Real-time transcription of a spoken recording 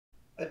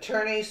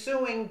Attorney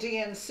suing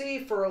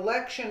DNC for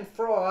election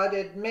fraud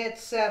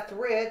admits Seth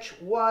Rich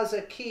was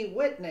a key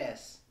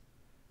witness.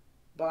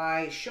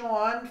 By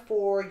Sean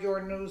for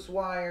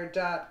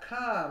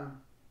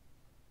yournewswire.com.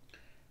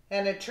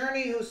 An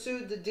attorney who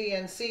sued the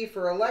DNC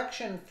for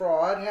election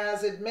fraud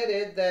has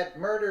admitted that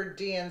murdered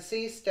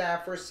DNC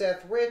staffer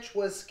Seth Rich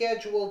was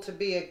scheduled to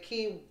be a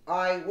key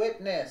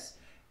eyewitness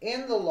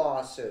in the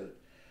lawsuit.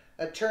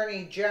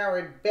 Attorney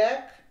Jared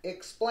Beck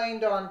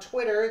explained on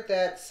Twitter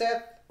that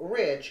Seth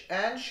Rich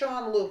and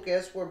Sean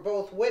Lucas were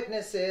both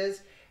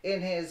witnesses in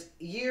his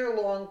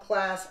year-long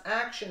class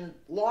action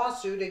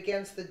lawsuit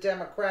against the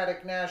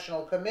Democratic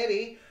National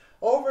Committee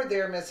over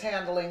their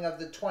mishandling of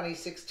the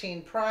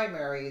 2016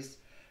 primaries,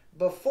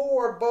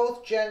 before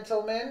both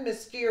gentlemen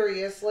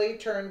mysteriously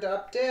turned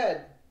up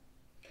dead.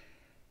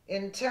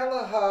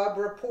 IntelliHub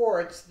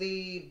reports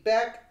the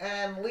Beck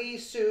and Lee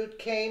suit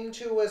came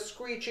to a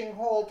screeching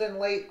halt in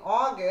late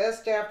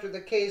August after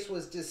the case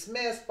was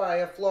dismissed by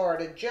a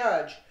Florida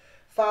judge,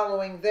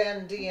 following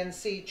then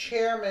DNC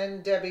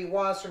Chairman Debbie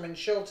Wasserman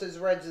Schultz's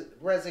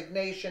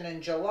resignation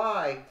in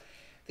July.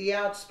 The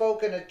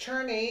outspoken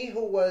attorney,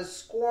 who was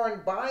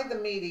scorned by the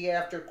media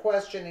after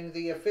questioning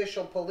the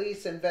official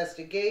police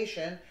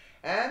investigation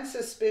and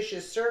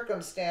suspicious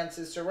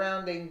circumstances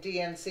surrounding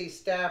DNC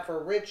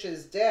staffer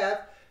Rich's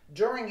death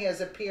during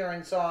his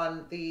appearance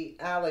on the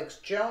Alex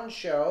Jones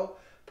Show,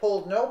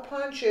 pulled no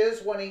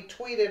punches when he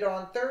tweeted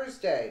on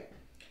Thursday,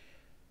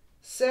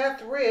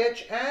 "Seth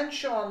Rich and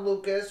Sean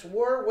Lucas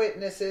were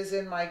witnesses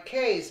in my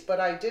case, but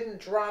I didn't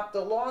drop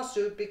the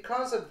lawsuit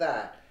because of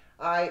that.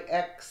 I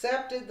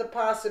accepted the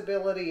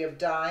possibility of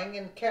dying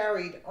and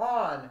carried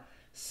on.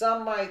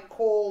 Some might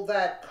call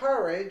that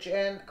courage,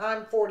 and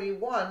I'm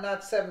 41,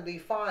 not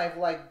 75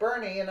 like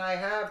Bernie, and I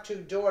have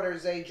two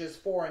daughters ages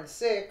 4 and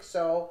 6,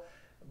 so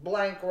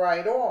blank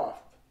right off."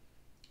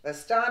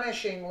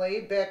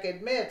 Astonishingly, Beck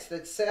admits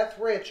that Seth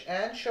Rich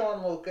and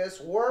Sean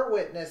Lucas were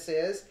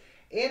witnesses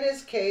in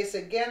his case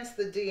against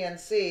the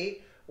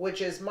DNC,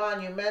 which is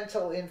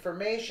monumental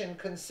information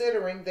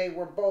considering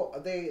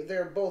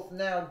they're both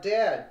now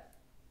dead.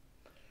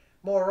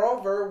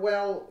 Moreover,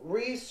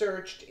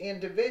 well-researched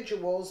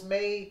individuals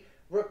may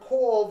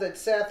recall that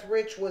Seth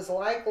Rich was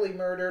likely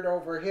murdered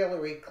over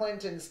Hillary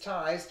Clinton's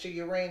ties to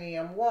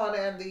Uranium-1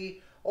 and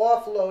the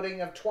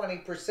offloading of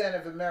 20%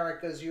 of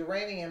America's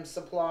uranium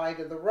supply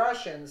to the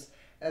Russians,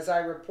 as I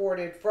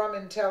reported from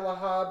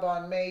IntelliHub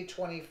on May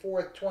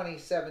 24,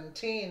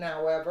 2017.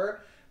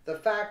 However, the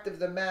fact of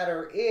the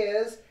matter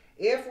is,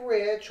 if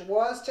Rich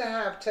was to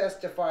have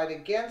testified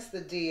against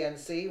the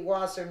DNC,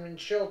 Wasserman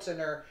Schultz and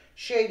her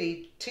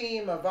shady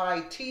team of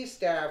IT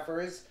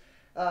staffers,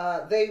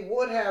 they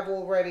would have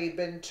already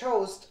been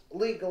toast,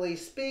 legally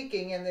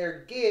speaking, and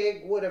their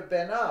gig would have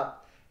been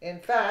up. In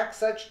fact,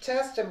 such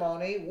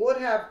testimony would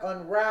have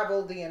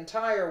unraveled the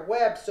entire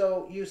web,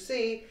 so you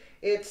see,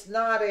 it's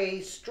not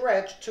a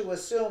stretch to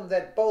assume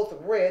that both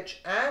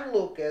Rich and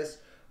Lucas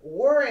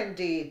were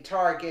indeed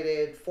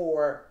targeted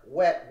for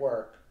wet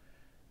work.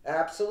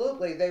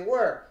 Absolutely, they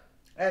were.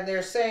 And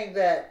they're saying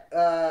that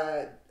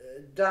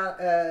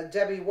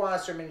Debbie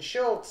Wasserman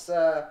Schultz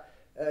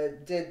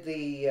did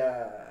the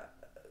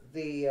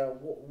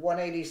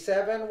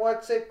 187,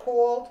 what's it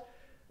called?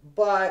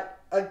 But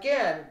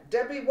again,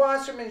 Debbie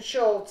Wasserman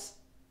Schultz,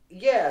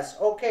 yes,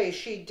 okay,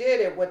 she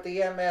did it with the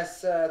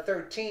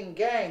MS-13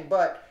 gang,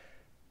 but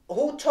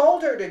who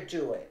told her to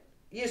do it?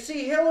 You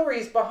see,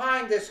 Hillary's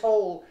behind this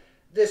whole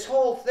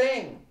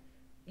thing.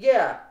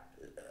 Yeah,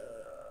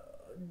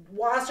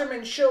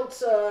 Wasserman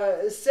Schultz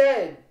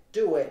said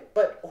do it,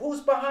 but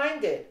who's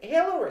behind it?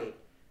 Hillary.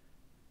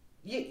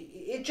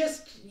 It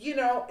just,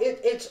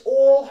 it's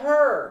all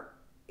her.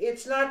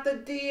 It's not the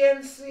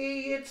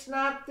DNC, it's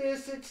not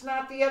this, it's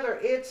not the other.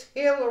 It's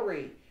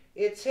Hillary.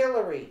 It's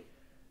Hillary.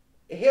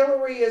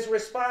 Hillary is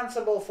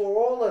responsible for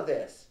all of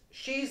this.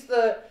 She's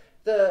the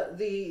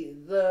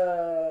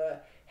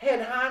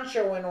head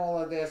honcho in all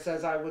of this,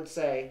 as I would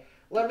say.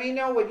 Let me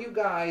know what you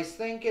guys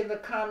think in the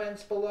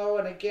comments below.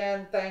 And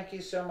again, thank you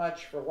so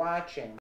much for watching.